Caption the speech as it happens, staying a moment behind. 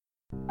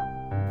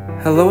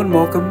Hello and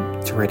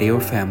welcome to Radio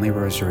Family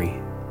Rosary.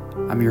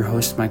 I'm your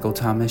host, Michael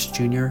Thomas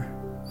Jr.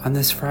 On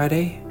this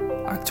Friday,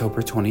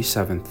 October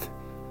 27th.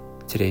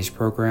 Today's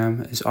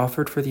program is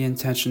offered for the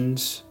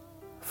intentions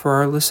for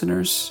our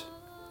listeners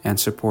and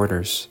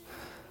supporters.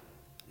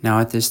 Now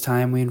at this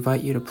time, we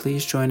invite you to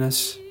please join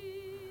us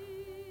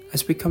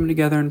as we come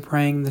together in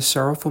praying the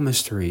sorrowful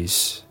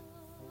mysteries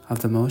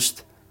of the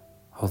Most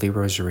Holy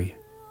Rosary.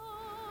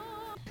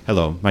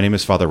 Hello, my name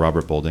is Father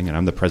Robert Bolding, and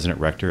I'm the President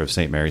Rector of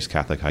St. Mary's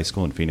Catholic High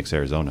School in Phoenix,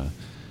 Arizona.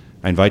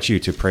 I invite you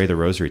to pray the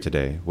Rosary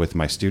today with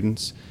my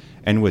students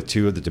and with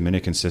two of the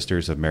Dominican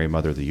Sisters of Mary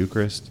Mother of the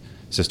Eucharist,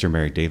 Sister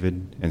Mary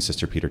David and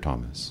Sister Peter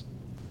Thomas.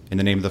 In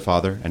the name of the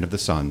Father, and of the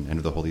Son, and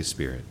of the Holy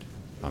Spirit.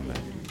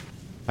 Amen.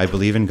 I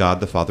believe in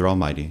God the Father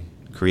Almighty,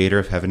 creator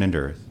of heaven and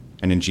earth,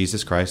 and in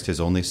Jesus Christ, his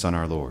only Son,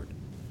 our Lord,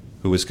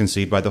 who was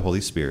conceived by the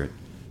Holy Spirit,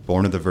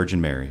 born of the Virgin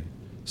Mary,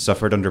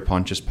 suffered under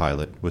Pontius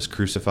Pilate, was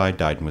crucified,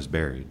 died, and was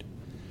buried.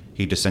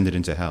 He descended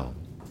into hell.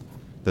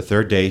 The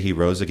third day he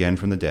rose again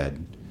from the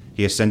dead.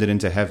 He ascended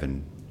into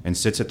heaven, and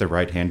sits at the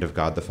right hand of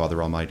God the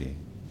Father Almighty.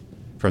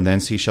 From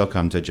thence he shall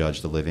come to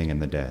judge the living and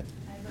the dead.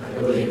 I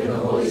believe in the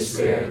Holy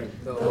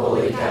Spirit, the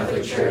Holy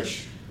Catholic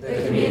Church,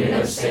 the communion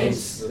of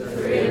saints, the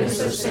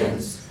forgiveness of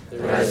sins, the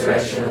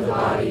resurrection of the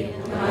body,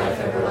 and life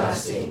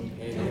everlasting.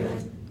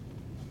 Amen.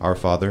 Our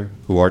Father,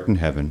 who art in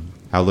heaven,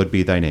 hallowed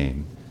be thy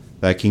name.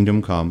 Thy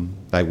kingdom come,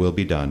 thy will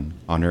be done,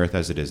 on earth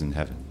as it is in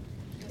heaven.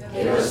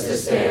 Give us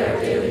this day our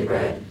daily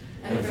bread,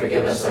 and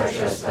forgive us our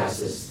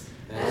trespasses,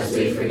 as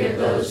we forgive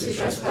those who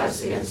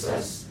trespass against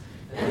us.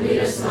 And lead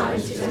us not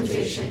into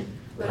temptation,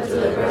 but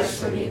deliver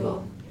us from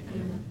evil.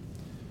 Amen.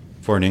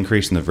 For an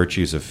increase in the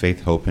virtues of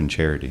faith, hope, and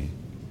charity.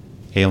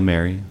 Hail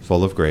Mary,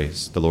 full of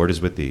grace, the Lord is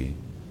with thee.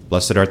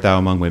 Blessed art thou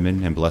among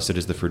women, and blessed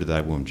is the fruit of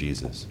thy womb,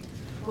 Jesus.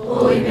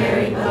 Holy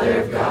Mary,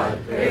 Mother of God,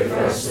 pray for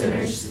us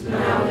sinners,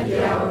 now and at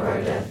the hour of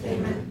our death.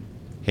 Amen.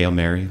 Hail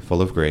Mary,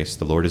 full of grace,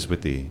 the Lord is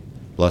with thee.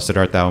 Blessed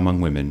art thou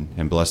among women,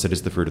 and blessed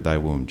is the fruit of thy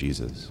womb,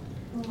 Jesus.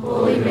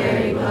 Holy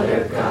Mary,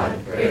 Mother of God,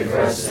 pray for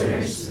us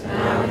sinners,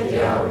 now and at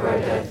the hour of our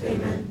death.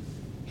 Amen.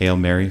 Hail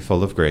Mary,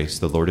 full of grace,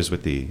 the Lord is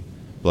with thee.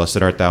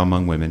 Blessed art thou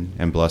among women,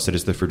 and blessed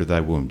is the fruit of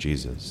thy womb,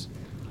 Jesus.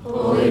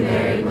 Holy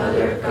Mary,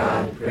 Mother of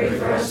God, pray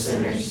for us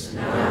sinners,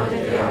 now and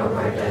at the hour of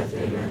our death.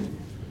 Amen.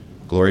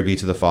 Glory be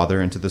to the Father,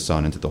 and to the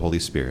Son, and to the Holy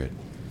Spirit.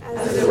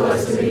 As it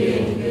was in the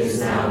beginning, is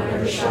now, and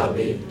ever shall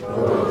be,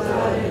 world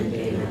without end.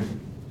 Amen.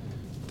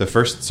 The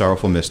first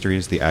sorrowful mystery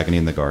is the agony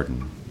in the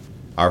garden.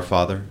 Our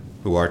Father,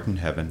 who art in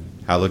heaven,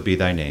 hallowed be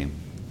thy name.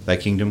 Thy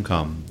kingdom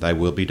come, thy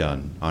will be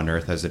done, on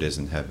earth as it is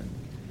in heaven.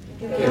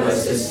 Give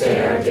us this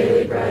day our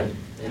daily bread,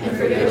 and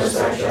forgive us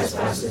our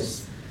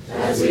trespasses,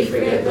 as we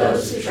forgive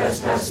those who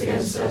trespass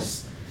against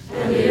us.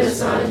 And lead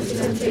us not into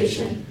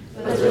temptation,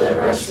 but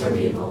deliver us from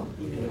evil.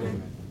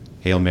 Amen.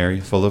 Hail Mary,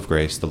 full of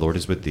grace, the Lord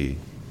is with thee.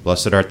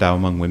 Blessed art thou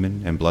among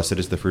women, and blessed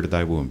is the fruit of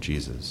thy womb,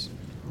 Jesus.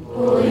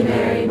 Holy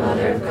Mary,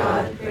 Mother of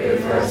God, pray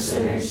for us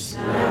sinners,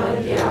 now and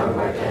at the hour of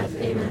our death.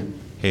 Amen.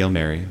 Hail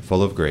Mary,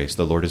 full of grace,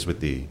 the Lord is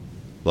with thee.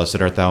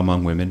 Blessed art thou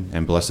among women,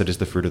 and blessed is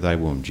the fruit of thy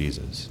womb,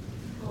 Jesus.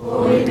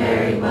 Holy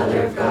Mary,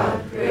 Mother of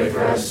God, pray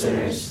for us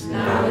sinners,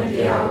 now and at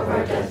the hour of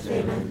our death.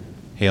 Amen.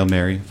 Hail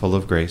Mary, full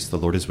of grace, the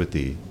Lord is with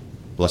thee.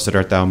 Blessed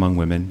art thou among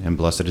women, and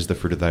blessed is the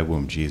fruit of thy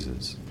womb,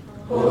 Jesus.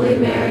 Holy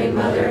Mary,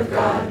 Mother of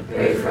God,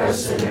 pray for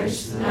us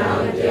sinners, now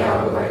and at the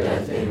hour of our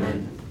death.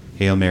 Amen.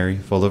 Hail Mary,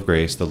 full of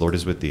grace, the Lord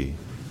is with thee.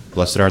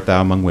 Blessed art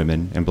thou among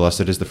women, and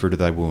blessed is the fruit of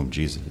thy womb,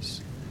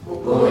 Jesus.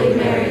 Holy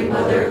Mary,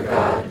 Mother of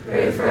God,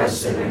 pray for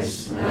us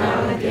sinners,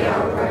 now and at the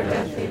hour of our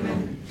death.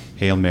 Amen.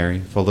 Hail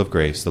Mary, full of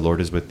grace, the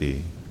Lord is with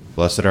thee.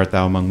 Blessed art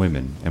thou among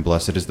women, and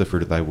blessed is the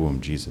fruit of thy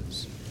womb,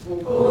 Jesus.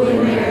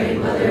 Holy Mary,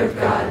 Mother of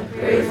God,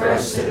 pray for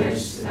us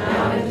sinners,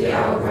 now and at the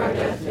hour of our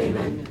death.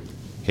 Amen.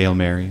 Hail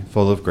Mary,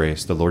 full of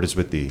grace, the Lord is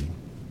with thee.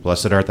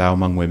 Blessed art thou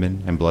among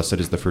women, and blessed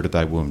is the fruit of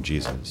thy womb,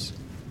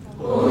 Jesus.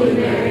 Holy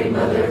Mary,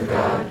 Mother of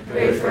God,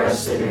 pray for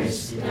us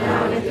sinners,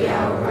 now and at the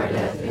hour of our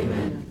death.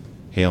 Amen.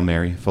 Hail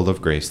Mary, full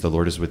of grace, the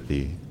Lord is with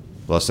thee.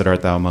 Blessed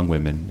art thou among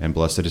women, and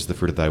blessed is the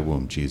fruit of thy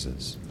womb,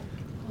 Jesus.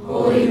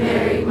 Holy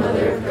Mary,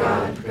 Mother of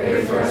God,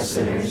 pray for us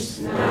sinners,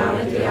 now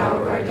and at the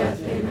hour of our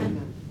death.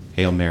 Amen.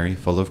 Hail Mary,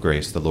 full of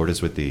grace, the Lord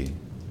is with thee.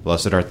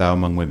 Blessed art thou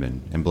among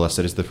women, and blessed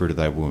is the fruit of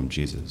thy womb,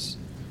 Jesus.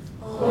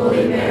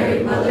 Holy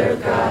Mary, Mother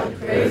of God,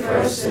 pray for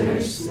us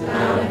sinners,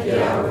 now and at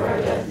the hour of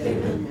our death.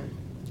 Amen.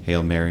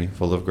 Hail Mary,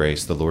 full of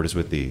grace, the Lord is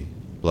with thee.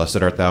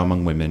 Blessed art thou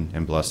among women,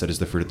 and blessed is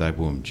the fruit of thy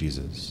womb,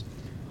 Jesus.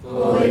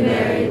 Holy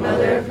Mary,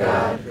 Mother of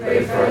God,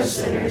 pray for us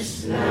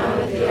sinners, now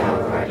and at the hour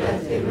of our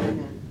death.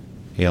 Amen.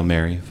 Hail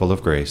Mary, full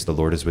of grace, the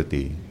Lord is with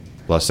thee.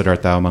 Blessed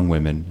art thou among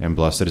women, and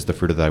blessed is the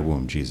fruit of thy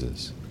womb,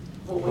 Jesus.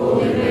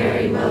 Holy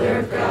Mary, Mother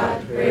of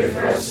God, pray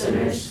for us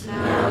sinners,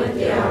 now and at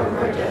the hour of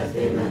our death.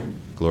 Amen.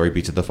 Glory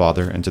be to the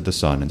Father, and to the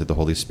Son, and to the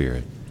Holy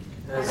Spirit.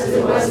 As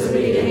it was in the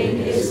beginning,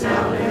 is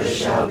now, and ever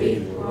shall be,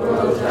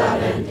 world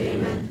without end.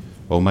 Amen.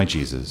 O my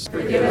Jesus,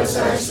 forgive us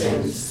our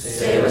sins,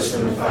 save us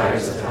from the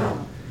fires of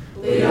hell.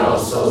 Lead all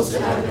souls to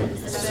heaven,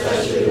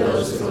 especially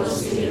those who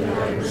most need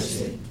thy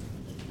mercy.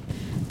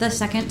 The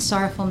second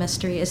sorrowful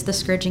mystery is the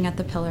scourging at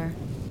the pillar.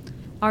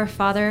 Our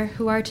Father,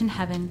 who art in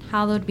heaven,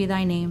 hallowed be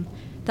thy name.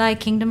 Thy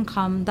kingdom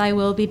come, thy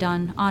will be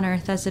done, on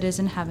earth as it is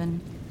in heaven.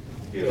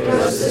 Give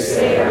us this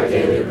day our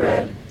daily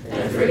bread,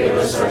 and forgive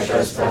us our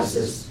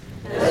trespasses,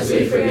 as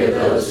we forgive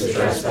those who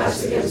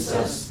trespass against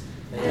us.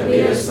 And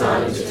lead us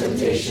not into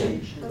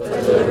temptation,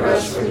 but deliver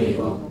us from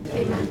evil.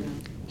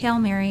 Amen. Hail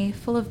Mary,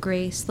 full of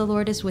grace, the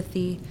Lord is with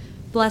thee.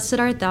 Blessed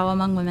art thou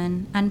among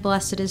women, and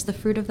blessed is the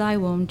fruit of thy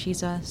womb,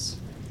 Jesus.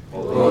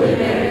 Holy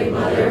Mary,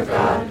 Mother of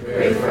God,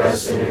 pray for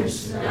us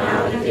sinners,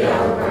 now and at the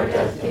hour of our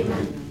death.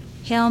 Amen.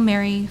 Hail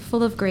Mary,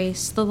 full of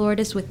grace, the Lord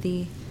is with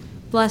thee.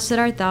 Blessed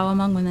art thou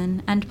among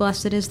women, and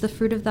blessed is the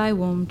fruit of thy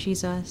womb,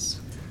 Jesus.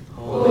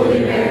 Holy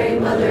Mary,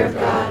 Mother of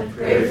God,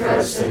 pray for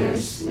us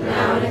sinners,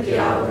 now and at the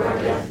hour of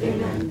our death.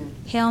 Amen.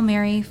 Hail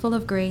Mary, full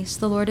of grace,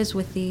 the Lord is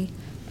with thee.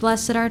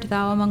 Blessed art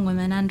thou among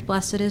women, and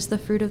blessed is the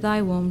fruit of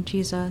thy womb,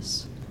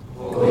 Jesus.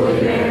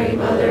 Holy Mary,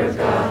 Mother of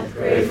God,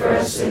 pray for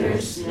us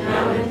sinners,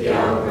 now and at the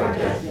hour of our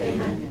death.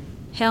 Amen.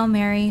 Hail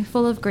Mary,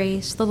 full of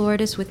grace, the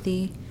Lord is with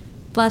thee.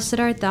 Blessed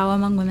art thou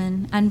among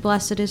women, and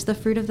blessed is the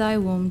fruit of thy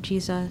womb,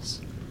 Jesus.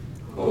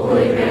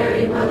 Holy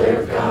Mary,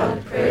 Mother of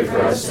God, pray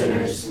for us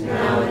sinners,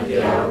 now and at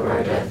the hour of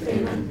our death.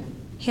 Amen.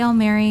 Hail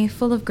Mary,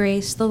 full of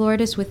grace, the Lord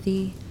is with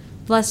thee.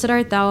 Blessed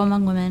art thou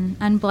among women,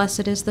 and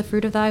blessed is the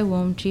fruit of thy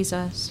womb,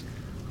 Jesus.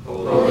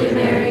 Holy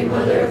Mary,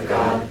 Mother of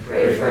God,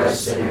 pray for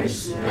us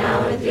sinners,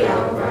 now and at the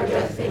hour of our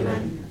death.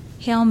 Amen.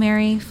 Hail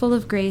Mary, full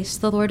of grace,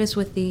 the Lord is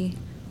with thee.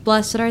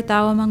 Blessed art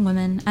thou among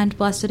women, and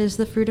blessed is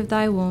the fruit of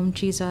thy womb,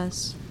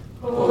 Jesus.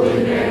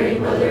 Holy Mary,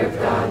 Mother of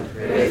God,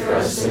 pray for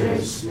us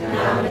sinners,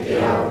 now and at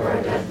the hour of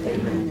our death.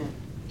 Amen.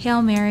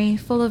 Hail Mary,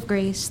 full of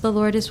grace, the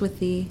Lord is with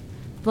thee.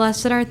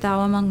 Blessed art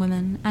thou among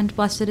women, and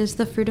blessed is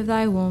the fruit of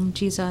thy womb,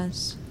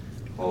 Jesus.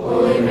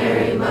 Holy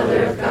Mary,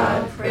 Mother of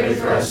God, pray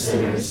for us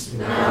sinners,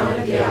 now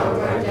and at the hour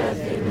of our death.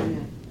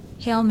 Amen.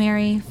 Hail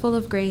Mary, full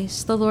of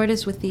grace, the Lord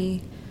is with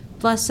thee.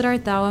 Blessed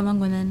art thou among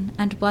women,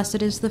 and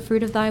blessed is the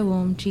fruit of thy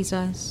womb,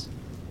 Jesus.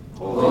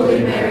 Holy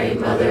Mary,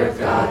 Mother of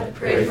God,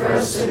 pray for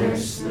us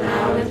sinners,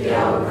 now and at the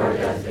hour of our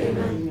death.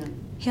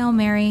 Amen. Hail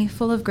Mary,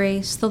 full of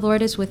grace, the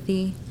Lord is with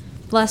thee.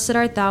 Blessed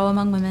art thou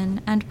among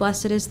women, and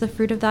blessed is the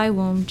fruit of thy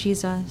womb,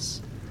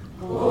 Jesus.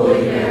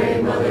 Holy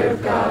Mary, Mother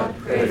of God,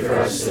 pray for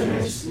us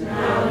sinners,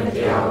 now and at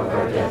the hour of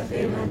our death.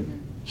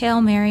 Amen.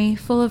 Hail Mary,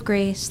 full of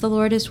grace, the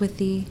Lord is with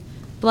thee.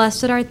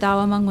 Blessed art thou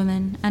among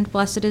women, and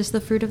blessed is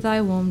the fruit of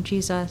thy womb,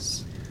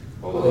 Jesus.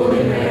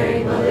 Holy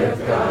Mary, Mother of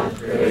God,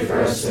 pray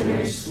for us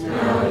sinners,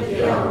 now and at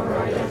the hour of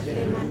our death.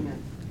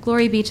 Amen.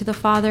 Glory be to the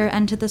Father,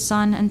 and to the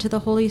Son, and to the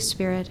Holy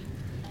Spirit.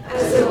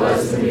 As it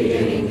was in the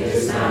beginning,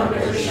 is now, and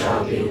ever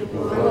shall be,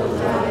 world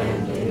without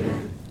end.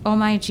 Amen. O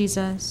my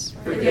Jesus,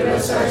 forgive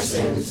us our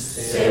sins,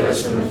 save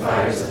us from the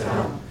fires of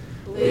hell.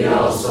 Lead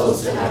all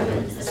souls to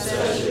heaven,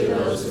 especially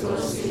those who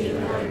most need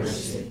thy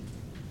mercy.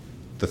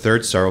 The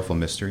third sorrowful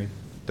mystery,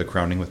 the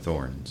crowning with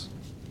thorns.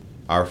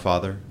 Our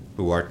Father,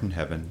 who art in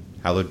heaven,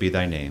 hallowed be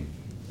thy name.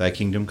 Thy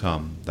kingdom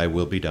come, thy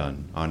will be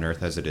done, on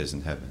earth as it is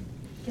in heaven.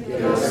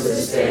 Give us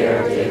this day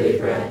our daily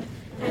bread,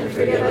 and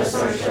forgive us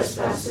our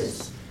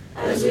trespasses,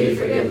 as we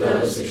forgive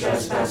those who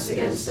trespass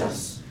against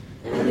us.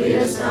 And lead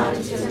us not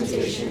into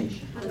temptation,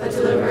 but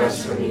deliver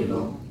us from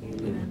evil.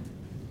 Amen.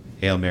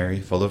 Hail Mary,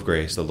 full of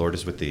grace, the Lord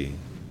is with thee.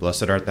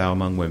 Blessed art thou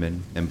among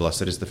women, and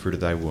blessed is the fruit of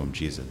thy womb,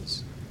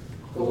 Jesus.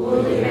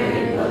 Holy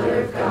Mary,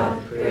 Mother of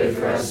God, pray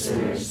for us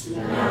sinners,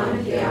 now and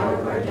at the hour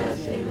of our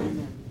death.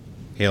 Amen.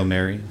 Hail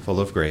Mary, full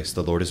of grace,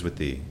 the Lord is with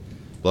thee.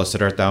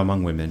 Blessed art thou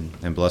among women,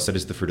 and blessed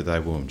is the fruit of thy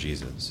womb,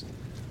 Jesus.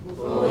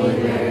 Holy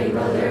Mary,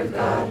 Mother of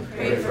God,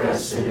 pray for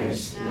us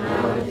sinners,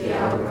 now and at the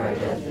hour of our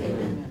death.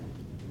 Amen.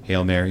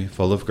 Hail Mary,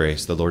 full of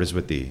grace, the Lord is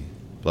with thee.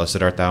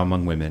 Blessed art thou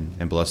among women,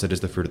 and blessed is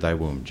the fruit of thy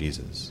womb,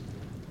 Jesus.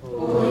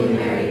 Holy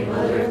Mary,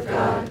 Mother of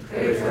God,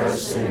 pray for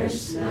us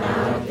sinners,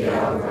 now and at the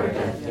hour of our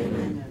death.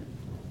 Amen.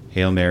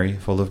 Hail Mary,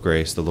 full of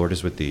grace, the Lord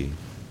is with thee.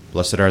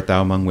 Blessed art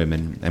thou among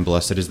women, and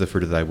blessed is the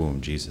fruit of thy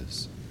womb,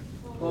 Jesus.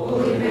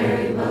 Holy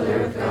Mary,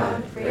 Mother of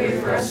God, pray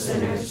for us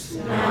sinners,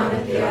 now and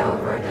at the hour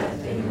of our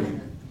death.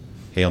 Amen.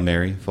 Hail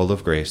Mary, full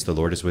of grace, the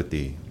Lord is with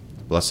thee.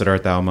 Blessed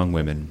art thou among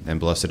women, and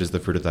blessed is the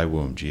fruit of thy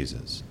womb,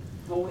 Jesus.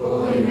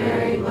 Holy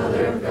Mary,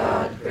 Mother of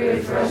God,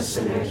 pray for us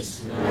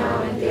sinners,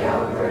 now and at the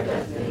hour of our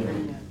death.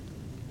 Amen.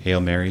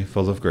 Hail Mary,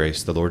 full of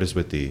grace, the Lord is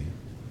with thee.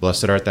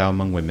 Blessed art thou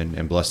among women,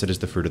 and blessed is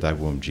the fruit of thy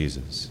womb,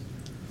 Jesus.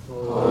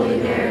 Holy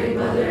Mary,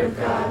 Mother of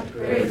God,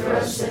 pray for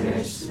us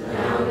sinners,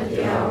 now and at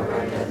the hour of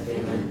our death.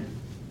 Amen.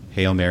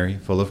 Hail Mary,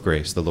 full of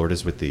grace, the Lord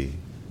is with thee.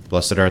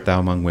 Blessed art thou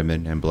among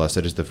women, and blessed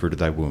is the fruit of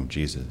thy womb,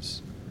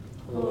 Jesus.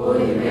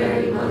 Holy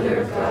Mary,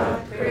 Mother of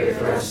God, pray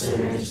for us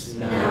sinners,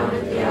 now and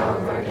at the hour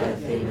of our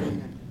death.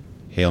 Amen.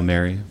 Hail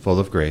Mary, full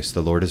of grace,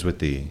 the Lord is with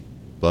thee.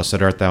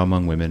 Blessed art thou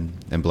among women,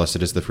 and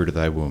blessed is the fruit of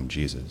thy womb,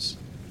 Jesus.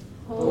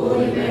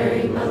 Holy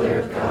Mary, Mother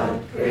of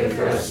God, pray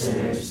for us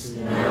sinners,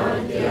 now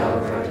and at the hour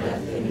of our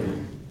death.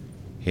 Amen.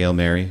 Hail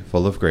Mary,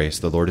 full of grace,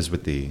 the Lord is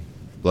with thee.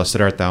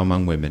 Blessed art thou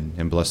among women,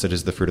 and blessed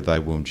is the fruit of thy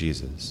womb,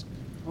 Jesus.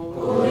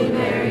 Holy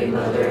Mary,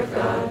 Mother of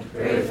God,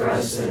 pray for us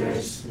us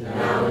sinners,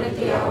 now and at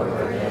the hour of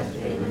our death.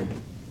 Amen.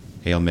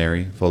 Hail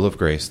Mary, full of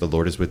grace, the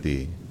Lord is with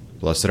thee.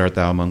 Blessed art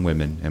thou among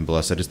women, and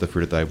blessed is the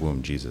fruit of thy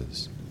womb,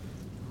 Jesus.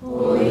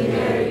 Holy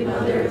Mary,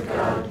 Mother of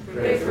God,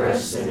 pray for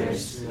us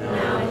sinners,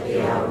 now and at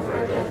the hour of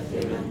our death.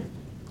 Amen.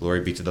 Glory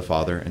be to the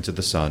Father, and to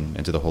the Son,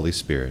 and to the Holy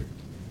Spirit.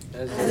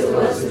 As it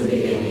was in the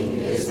beginning,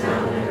 is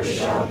now, and ever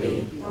shall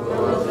be,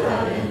 world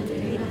without end.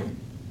 Amen.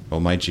 O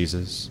my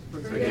Jesus,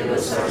 Forgive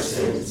us our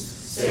sins,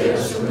 save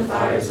us from the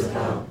fires of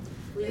hell.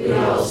 Lead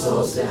all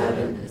souls to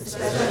heaven,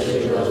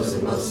 especially those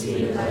in most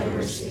need of thy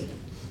mercy.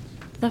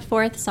 The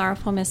fourth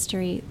sorrowful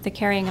mystery, the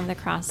carrying of the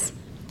cross.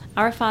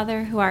 Our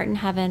Father, who art in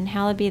heaven,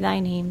 hallowed be thy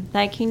name.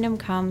 Thy kingdom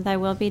come, thy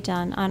will be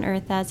done, on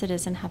earth as it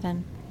is in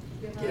heaven.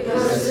 Give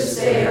us this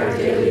day our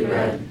daily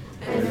bread,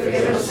 and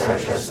forgive us our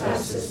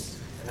trespasses,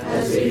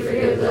 as we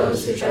forgive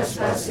those who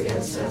trespass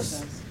against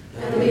us.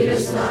 And lead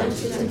us not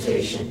into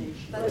temptation,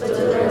 but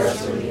deliver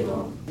us from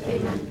evil.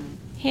 Amen.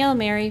 Hail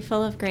Mary,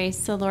 full of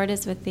grace, the Lord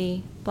is with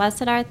thee.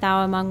 Blessed art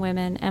thou among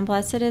women, and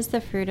blessed is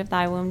the fruit of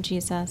thy womb,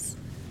 Jesus.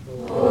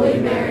 Holy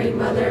Mary,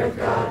 Mother of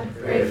God,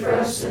 pray for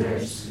us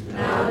sinners,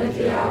 now and at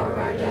the hour of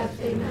our death.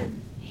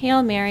 Amen.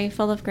 Hail Mary,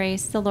 full of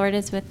grace, the Lord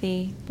is with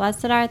thee.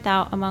 Blessed art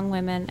thou among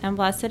women, and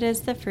blessed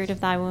is the fruit of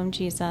thy womb,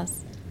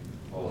 Jesus.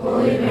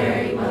 Holy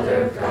Mary,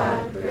 Mother of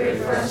God, pray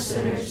for us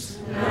sinners,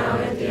 now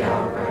and at the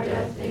hour of our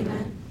death.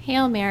 Amen.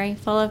 Hail Mary,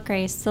 full of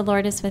grace, the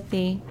Lord is with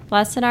thee.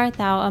 Blessed art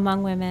thou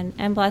among women,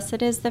 and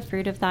blessed is the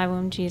fruit of thy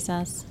womb,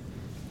 Jesus.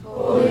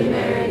 Holy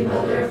Mary,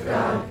 Mother of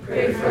God,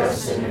 pray for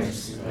us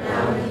sinners,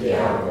 now and at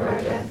the hour of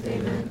our death.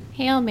 Amen.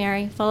 Hail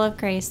Mary, full of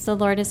grace, the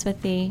Lord is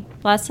with thee.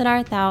 Blessed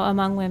art thou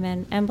among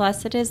women, and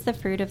blessed is the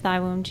fruit of thy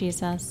womb,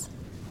 Jesus.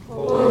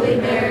 Holy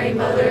Mary,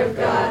 Mother of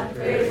God,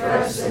 pray for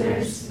us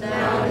sinners,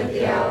 now and at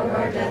the hour of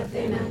our death.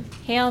 Amen.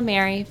 Hail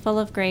Mary, full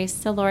of grace,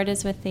 the Lord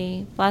is with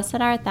thee. Blessed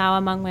art thou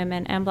among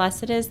women, and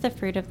blessed is the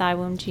fruit of thy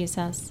womb,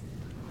 Jesus.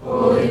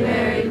 Holy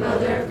Mary,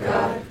 Mother of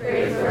God,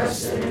 pray for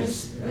us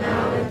sinners,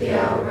 now and at the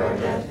hour of our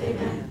death.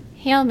 Amen.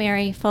 Hail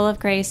Mary, full of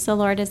grace, the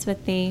Lord is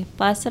with thee.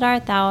 Blessed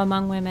art thou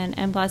among women,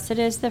 and blessed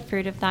is the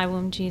fruit of thy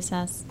womb,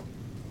 Jesus.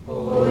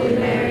 Holy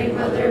Mary,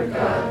 Mother of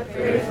God,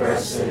 pray for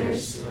us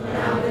sinners,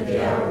 now and at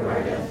the hour of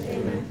our death.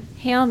 Amen.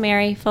 Hail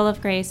Mary, full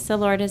of grace, the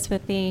Lord is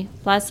with thee.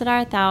 Blessed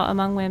art thou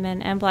among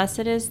women, and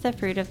blessed is the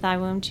fruit of thy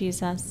womb,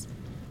 Jesus.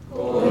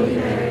 Holy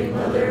Mary,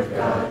 Mother of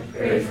God,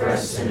 pray for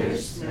us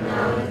sinners,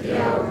 now and at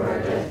the hour of our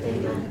death.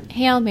 Amen.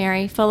 Hail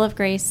Mary, full of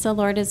grace, the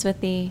Lord is with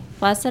thee.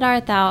 Blessed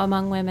art thou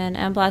among women,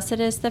 and blessed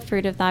is the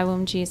fruit of thy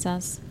womb,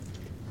 Jesus.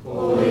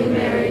 Holy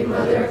Mary,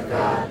 Mother of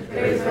God,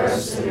 pray for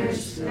us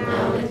sinners,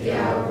 now and at the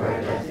hour of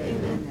our death.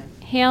 Amen.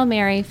 Hail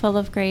Mary, full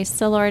of grace,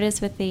 the Lord is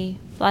with thee.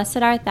 Blessed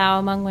art thou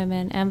among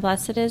women, and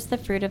blessed is the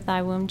fruit of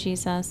thy womb,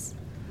 Jesus.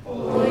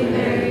 Holy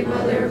Mary,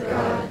 Mother of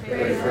God,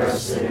 pray for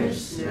us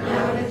sinners,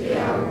 now and at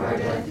the hour of our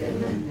death.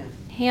 Amen.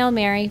 Hail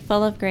Mary,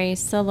 full of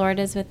grace, the Lord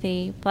is with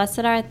thee. Blessed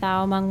art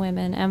thou among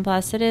women, and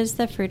blessed is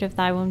the fruit of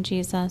thy womb,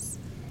 Jesus.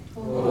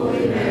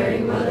 Holy Mary,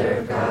 Mother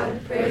of God,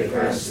 pray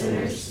for us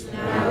sinners,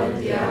 now and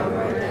at the hour of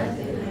our death.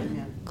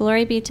 Amen.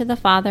 Glory be to the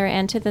Father,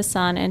 and to the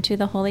Son, and to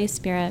the Holy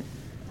Spirit.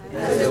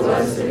 As it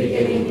was in the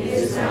beginning,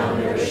 is now,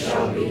 and ever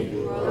shall be,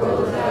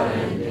 world without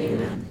end.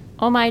 Amen.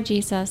 O my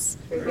Jesus,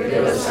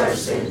 Forgive us our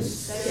sins,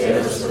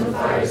 save us from the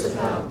fires of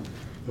hell.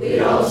 Lead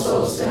all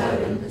souls to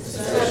heaven,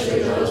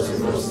 especially those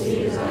in most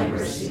need of thy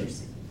mercy.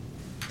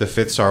 The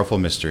fifth sorrowful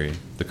mystery,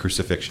 the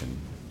crucifixion.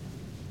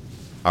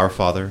 Our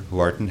Father, who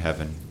art in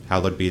heaven,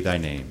 hallowed be thy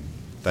name.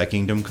 Thy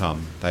kingdom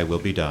come, thy will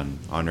be done,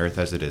 on earth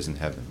as it is in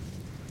heaven.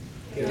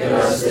 Give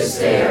us this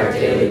day our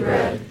daily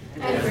bread,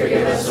 and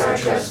forgive us our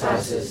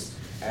trespasses,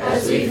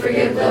 as we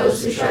forgive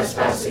those who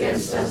trespass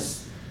against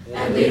us.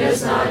 And lead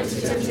us not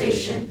into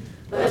temptation,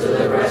 but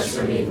deliver us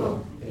from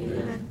evil.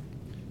 Amen.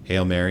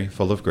 Hail Mary,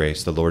 full of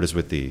grace, the Lord is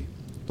with thee.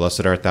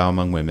 Blessed art thou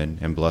among women,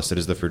 and blessed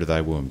is the fruit of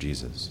thy womb,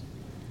 Jesus.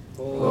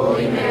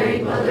 Holy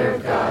Mary, Mother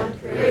of God,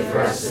 pray for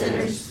us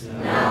sinners,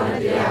 now and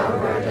at the hour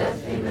of our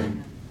death.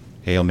 Amen.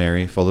 Hail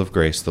Mary, full of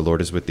grace, the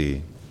Lord is with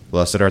thee.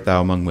 Blessed art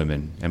thou among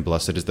women, and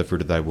blessed is the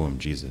fruit of thy womb,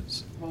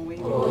 Jesus.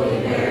 Holy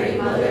Mary,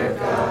 Mother of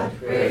God,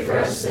 pray for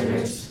us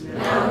sinners,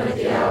 now and at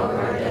the hour of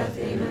our death.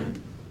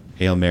 Amen.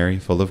 Hail Mary,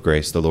 full of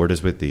grace, the Lord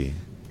is with thee.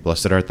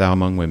 Blessed art thou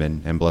among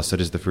women, and blessed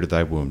is the fruit of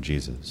thy womb,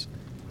 Jesus.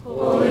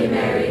 Holy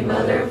Mary,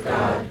 Mother of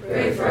God,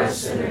 pray for us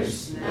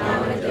sinners,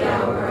 now and at the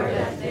hour of our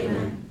death.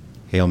 Amen.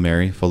 Hail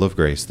Mary, full of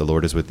grace, the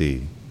Lord is with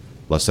thee.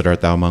 Blessed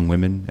art thou among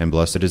women, and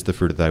blessed is the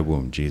fruit of thy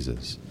womb,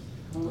 Jesus.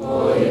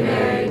 Holy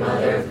Mary,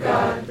 Mother of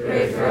God,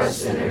 pray for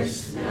us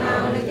sinners,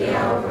 now and at the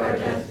hour of our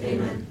death.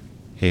 Amen.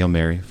 Hail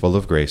Mary, full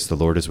of grace, the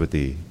Lord is with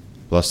thee.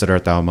 Blessed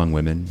art thou among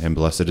women, and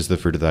blessed is the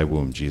fruit of thy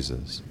womb,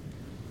 Jesus.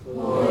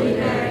 Holy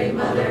Mary,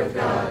 Mother of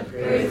God,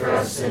 pray for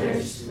us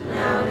sinners,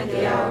 now and at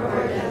the hour of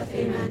our death.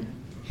 Amen.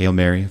 Hail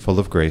Mary, full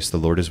of grace, the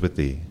Lord is with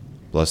thee.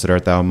 Blessed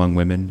art thou among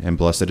women, and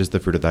blessed is the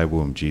fruit of thy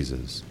womb,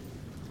 Jesus.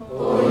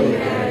 Holy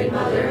Mary,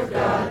 Mother of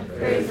God,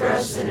 pray for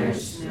us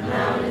sinners,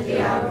 now and at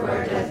the hour of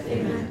our death.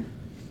 Amen.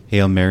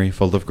 Hail Mary,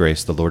 full of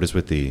grace, the Lord is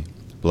with thee.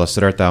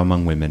 Blessed art thou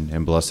among women,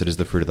 and blessed is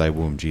the fruit of thy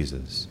womb,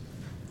 Jesus.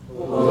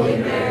 Holy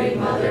Mary,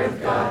 Mother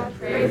of God,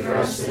 pray for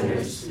us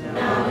sinners,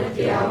 now and at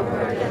the hour of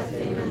our death.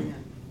 Amen.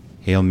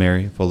 Hail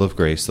Mary, full of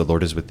grace, the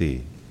Lord is with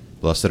thee.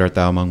 Blessed art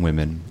thou among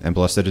women, and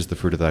blessed is the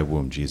fruit of thy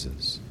womb,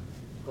 Jesus.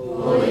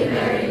 Holy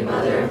Mary,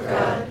 Mother of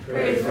God,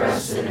 pray for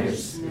us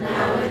sinners,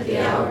 now and at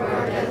the hour of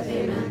our death.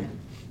 Amen.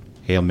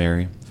 Hail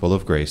Mary, full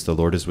of grace, the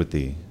Lord is with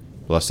thee.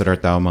 Blessed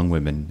art thou among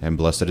women, and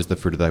blessed is the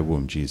fruit of thy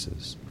womb,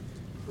 Jesus.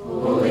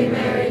 Holy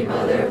Mary,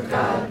 Mother of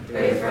God,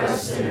 pray for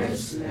us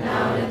sinners,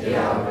 now and at the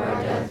hour of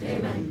our death.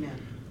 Amen.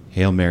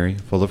 Hail Mary,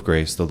 full of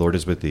grace, the Lord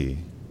is with thee.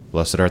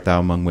 Blessed art thou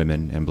among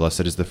women, and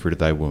blessed is the fruit of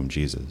thy womb,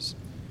 Jesus.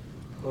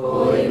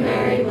 Holy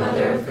Mary,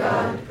 Mother of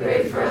God,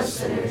 pray for us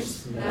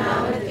sinners,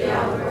 now and at the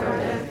hour of our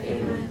death.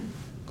 Amen.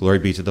 Glory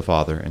be to the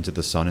Father, and to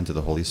the Son, and to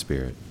the Holy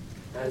Spirit.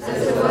 As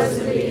it was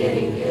in the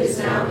beginning, it is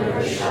now, and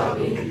ever shall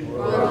be,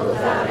 world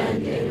without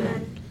end.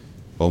 Amen.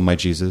 O my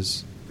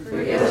Jesus,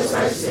 Forgive us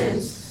our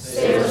sins,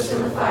 save us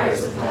from the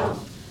fires of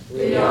hell.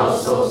 Lead all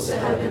souls to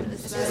heaven,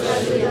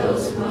 especially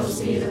those in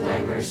most need of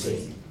thy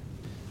mercy.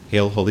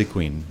 Hail, Holy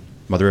Queen,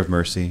 Mother of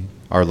mercy,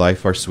 our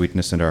life, our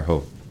sweetness, and our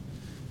hope.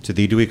 To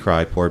thee do we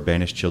cry, poor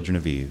banished children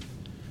of Eve.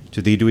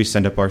 To thee do we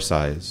send up our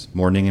sighs,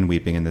 mourning and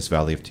weeping in this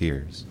valley of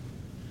tears.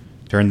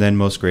 Turn then,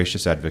 most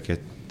gracious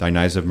Advocate, thine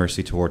eyes of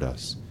mercy toward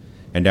us,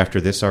 and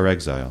after this our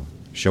exile,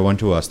 show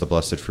unto us the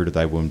blessed fruit of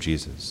thy womb,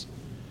 Jesus.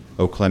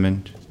 O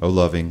clement, O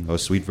loving, O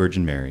sweet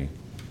Virgin Mary,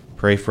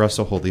 pray for us,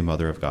 O holy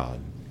Mother of God.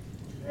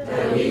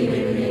 That we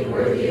may be made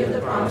worthy of the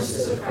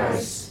promises of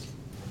Christ.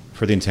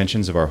 For the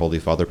intentions of our Holy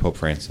Father, Pope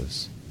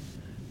Francis.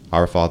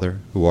 Our Father,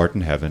 who art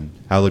in heaven,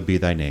 hallowed be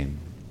thy name.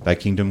 Thy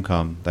kingdom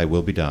come, thy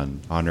will be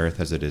done, on earth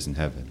as it is in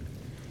heaven.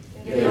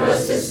 Give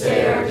us this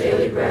day our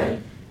daily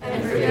bread,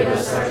 and forgive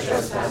us our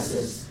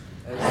trespasses,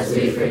 as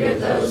we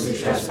forgive those who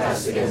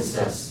trespass against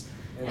us.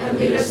 And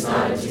lead us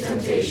not into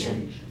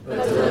temptation,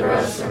 but deliver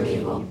us from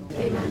evil.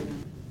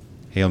 Amen.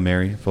 Hail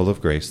Mary, full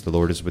of grace, the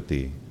Lord is with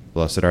thee.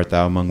 Blessed art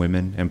thou among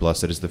women, and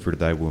blessed is the fruit of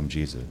thy womb,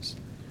 Jesus.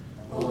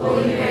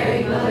 Holy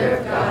Mary, Mother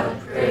of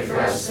God, pray for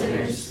us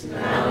sinners,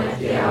 now and at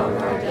the hour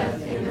of our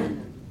death.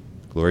 Amen.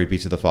 Glory be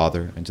to the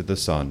Father, and to the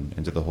Son,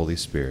 and to the Holy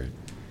Spirit.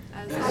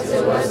 As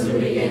it was in the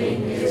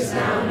beginning, it is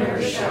now, and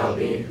ever shall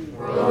be,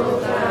 world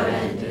without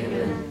end.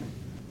 Amen.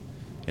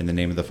 In the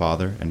name of the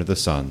Father, and of the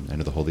Son,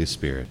 and of the Holy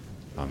Spirit.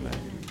 Amen.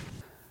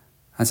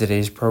 On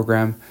today's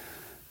program,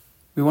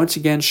 we once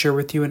again share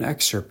with you an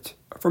excerpt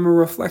from a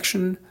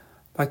reflection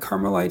by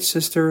Carmelite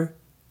Sister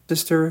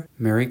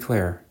Mary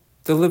Claire,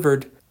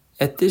 delivered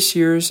at this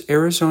year's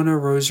Arizona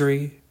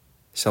Rosary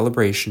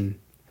celebration,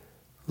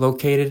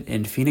 located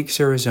in Phoenix,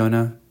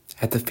 Arizona,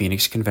 at the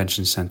Phoenix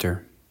Convention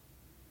Center.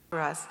 For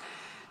us.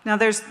 Now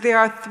there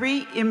are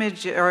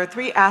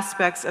three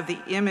aspects of the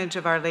image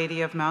of Our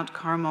Lady of Mount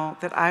Carmel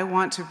that I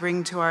want to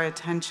bring to our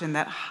attention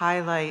that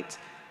highlight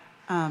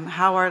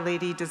how Our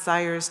Lady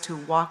desires to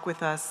walk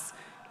with us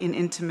in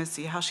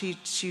intimacy, how she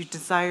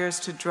desires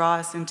to draw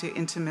us into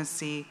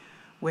intimacy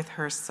with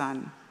her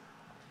Son.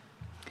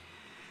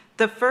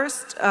 The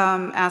first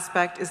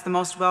aspect is the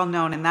most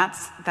well-known, and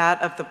that's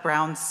that of the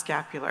brown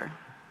scapular.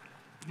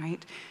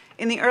 Right?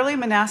 In the early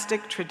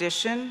monastic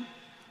tradition,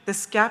 the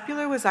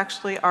scapular was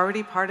actually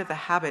already part of the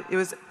habit. It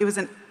was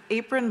an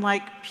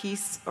apron-like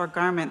piece or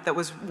garment that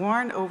was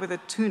worn over the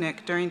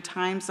tunic during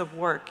times of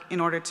work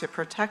in order to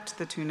protect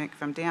the tunic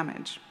from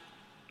damage.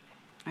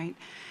 Right?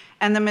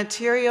 And the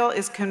material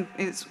is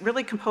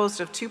really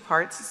composed of two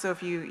parts. So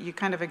if you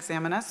kind of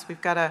examine us, we've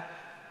got a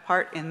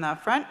part in the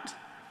front,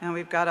 and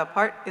we've got a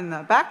part in the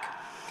back,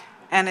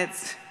 and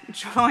it's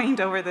joined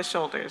over the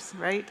shoulders,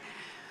 right?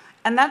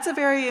 And that's a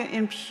very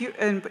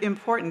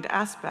important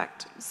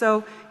aspect.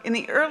 So in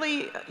the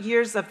early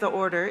years of the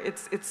order,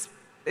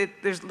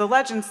 the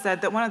legend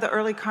said that one of the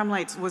early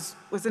Carmelites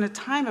was in a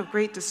time of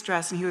great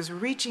distress, and he was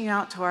reaching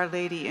out to Our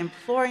Lady,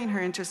 imploring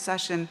her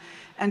intercession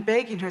and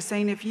begging her,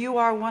 saying, if you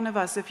are one of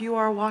us, if you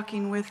are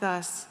walking with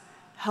us,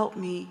 help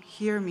me,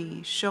 hear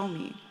me, show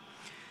me.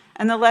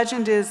 And the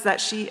legend is that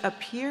she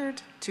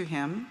appeared to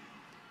him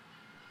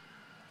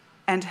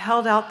and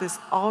held out this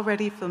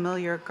already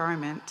familiar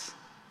garment,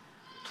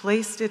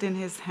 placed it in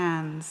his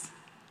hands,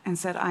 and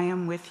said, I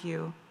am with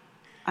you.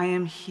 I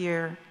am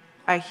here.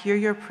 I hear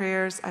your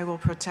prayers. I will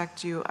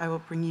protect you. I will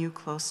bring you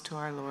close to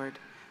our Lord.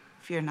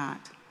 Fear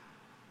not.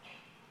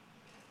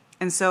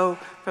 And so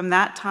from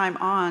that time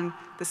on,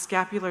 the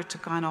scapular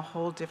took on a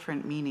whole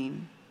different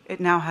meaning. It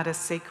now had a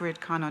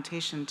sacred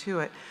connotation to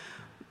it.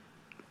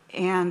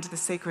 And the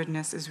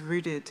sacredness is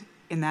rooted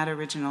in that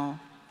original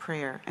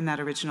prayer, in that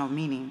original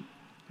meaning,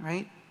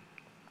 right?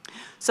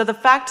 So the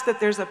fact that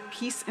there's a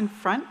piece in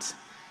front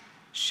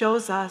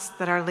shows us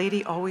that Our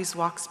Lady always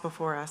walks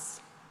before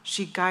us.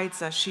 She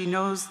guides us. She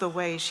knows the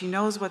way. She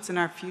knows what's in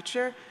our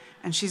future,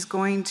 and she's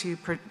going to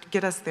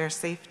get us there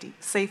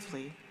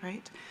safely,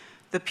 right?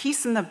 The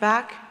piece in the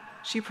back,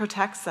 she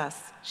protects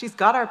us. She's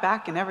got our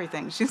back and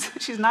everything.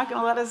 She's not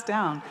going to let us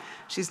down.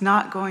 She's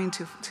not going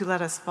to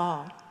let us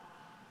fall.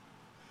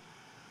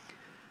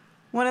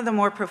 One of the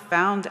more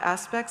profound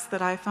aspects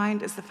that I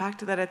find is the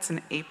fact that it's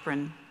an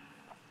apron.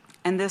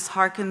 And this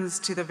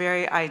harkens to the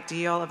very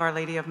ideal of Our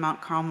Lady of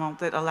Mount Carmel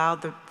that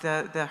allowed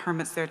the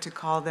hermits there to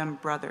call them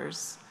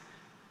brothers.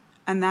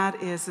 And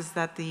that is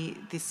that the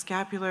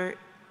scapular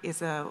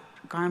is a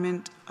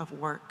garment of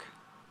work.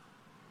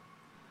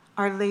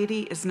 Our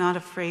Lady is not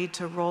afraid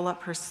to roll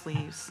up her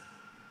sleeves,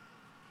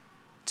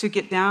 to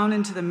get down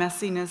into the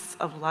messiness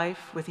of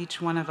life with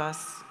each one of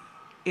us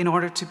in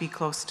order to be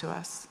close to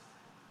us.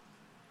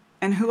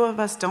 And who of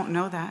us don't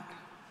know that?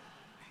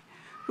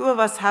 Who of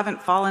us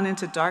haven't fallen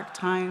into dark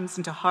times,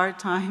 into hard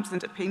times,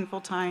 into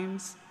painful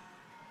times,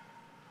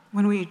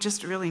 when we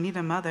just really need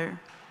a mother?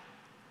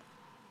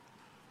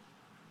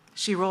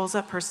 She rolls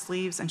up her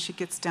sleeves and she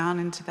gets down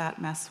into that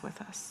mess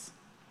with us,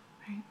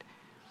 right?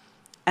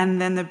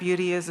 And then the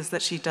beauty is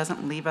that she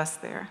doesn't leave us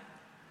there.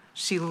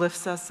 She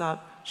lifts us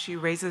up, she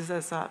raises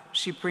us up,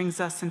 she brings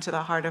us into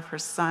the heart of her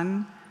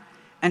Son,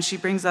 and she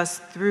brings us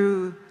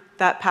through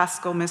that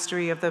paschal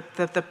mystery of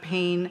the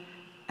pain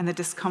and the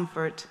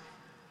discomfort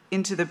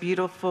into the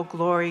beautiful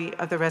glory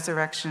of the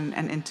resurrection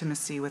and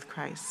intimacy with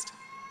Christ.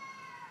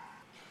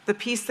 The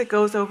piece that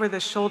goes over the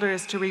shoulder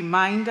is to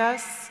remind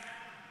us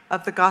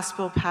of the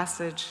gospel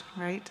passage,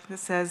 right? That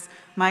says,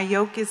 "My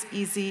yoke is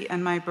easy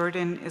and my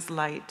burden is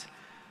light."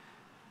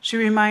 She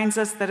reminds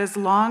us that as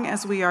long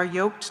as we are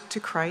yoked to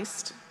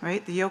Christ,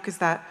 right? The yoke is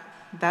that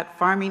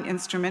farming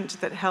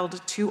instrument that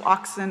held 2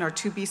 oxen or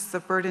 2 beasts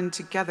of burden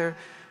together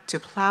to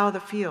plow the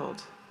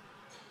field,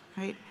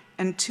 right?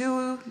 And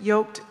 2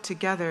 yoked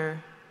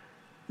together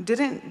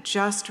didn't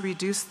just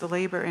reduce the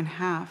labor in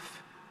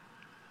half,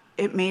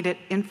 it made it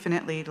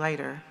infinitely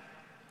lighter.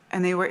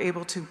 And they were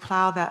able to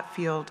plow that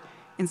field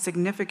in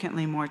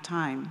significantly more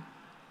time,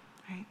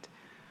 right?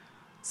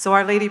 So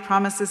Our Lady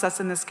promises us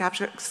in the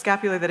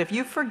scapular that if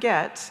you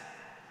forget,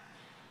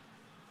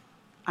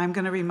 I'm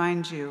going to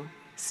remind you,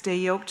 stay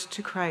yoked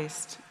to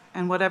Christ,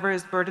 and whatever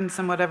is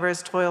burdensome, whatever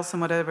is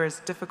toilsome, whatever is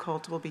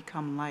difficult will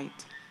become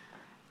light.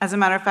 As a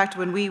matter of fact,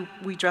 when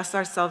we dress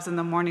ourselves in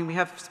the morning, we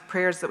have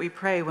prayers that we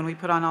pray when we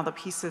put on all the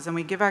pieces, and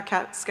we give our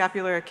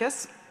scapular a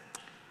kiss,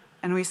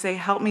 and we say,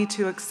 "Help me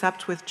to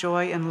accept with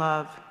joy and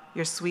love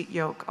your sweet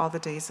yoke all the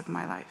days of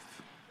my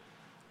life."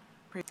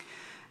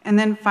 And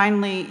then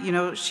finally,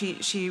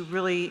 she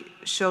really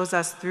shows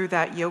us through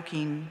that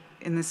yoking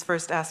in this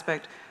first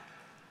aspect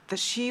that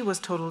she was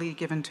totally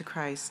given to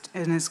Christ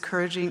and is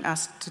encouraging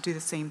us to do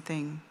the same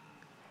thing.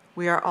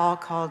 We are all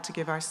called to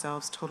give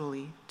ourselves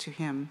totally to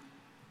him.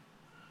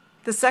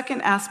 The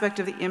second aspect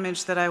of the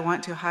image that I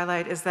want to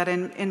highlight is that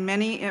in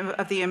many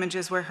of the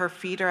images where her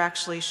feet are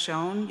actually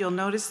shown, you'll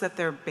notice that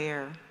they're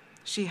bare.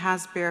 She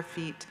has bare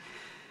feet.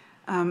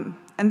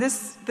 And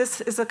this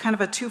is a kind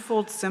of a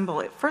twofold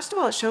symbol. First of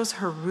all, it shows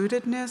her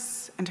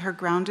rootedness and her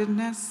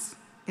groundedness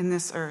in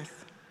this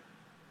earth.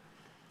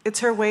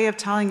 It's her way of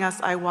telling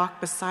us, I walk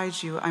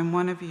beside you, I'm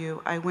one of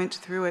you, I went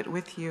through it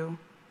with you,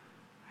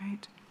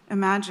 right?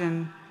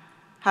 Imagine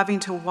having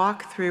to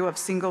walk through a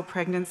single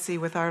pregnancy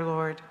with our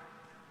Lord,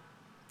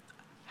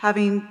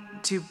 having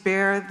to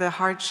bear the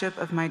hardship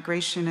of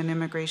migration and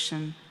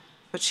immigration,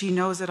 but she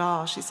knows it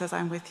all. She says,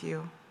 I'm with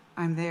you,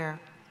 I'm there,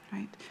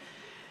 right?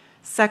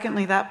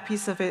 Secondly, that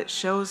piece of it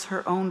shows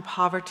her own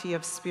poverty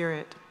of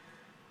spirit.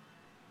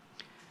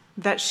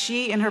 That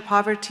she, in her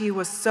poverty,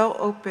 was so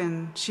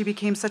open, she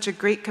became such a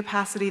great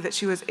capacity that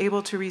she was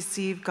able to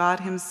receive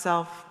God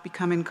himself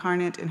become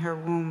incarnate in her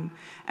womb.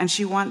 And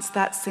she wants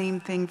that same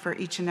thing for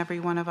each and every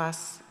one of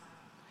us.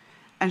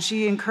 And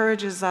she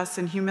encourages us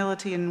in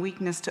humility and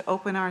weakness to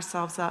open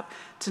ourselves up,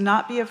 to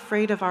not be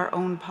afraid of our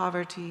own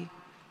poverty,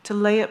 to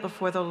lay it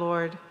before the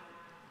Lord.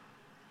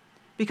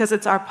 Because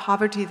it's our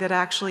poverty that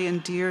actually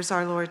endears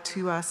our Lord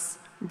to us,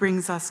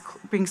 brings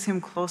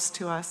him close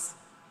to us.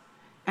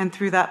 And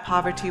through that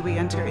poverty, we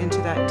enter into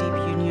that deep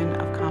union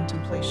of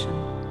contemplation.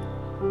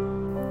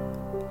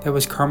 That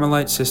was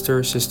Carmelite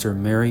Sister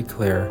Mary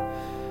Claire,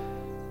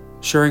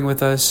 sharing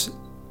with us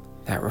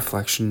that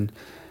reflection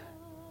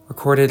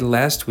recorded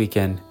last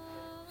weekend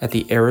at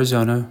the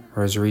Arizona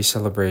Rosary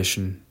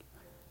celebration.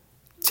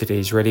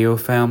 Today's Radio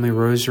Family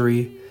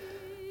Rosary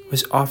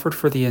was offered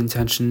for the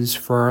intentions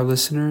for our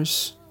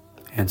listeners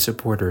and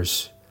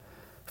supporters.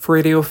 For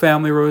Radio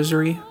Family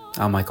Rosary,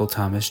 I'm Michael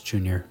Thomas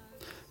Jr.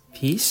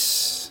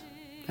 Peace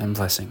and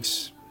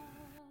blessings.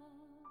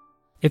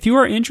 If you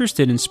are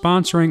interested in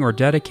sponsoring or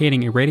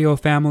dedicating a Radio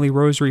Family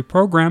Rosary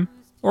program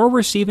or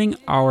receiving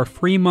our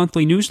free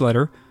monthly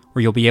newsletter,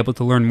 where you'll be able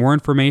to learn more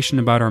information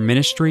about our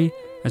ministry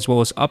as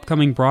well as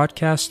upcoming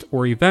broadcasts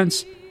or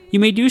events, you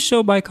may do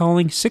so by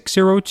calling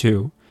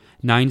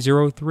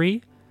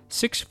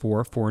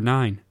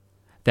 602-903-6449.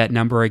 That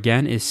number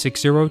again is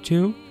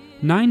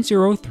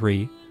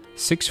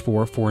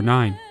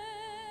 602-903-6449.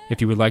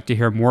 If you would like to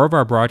hear more of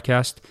our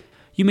broadcast,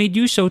 you may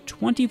do so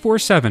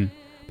 24/7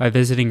 by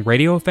visiting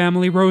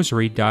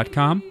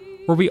RadioFamilyRosary.com,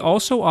 where we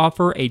also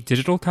offer a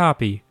digital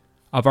copy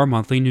of our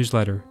monthly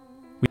newsletter.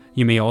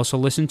 You may also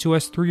listen to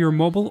us through your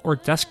mobile or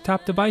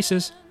desktop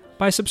devices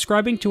by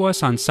subscribing to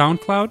us on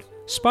SoundCloud,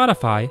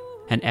 Spotify,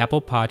 and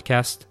Apple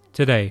Podcasts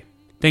today.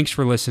 Thanks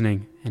for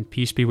listening, and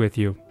peace be with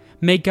you.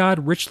 May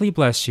God richly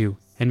bless you,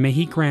 and may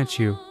He grant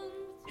you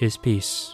His peace.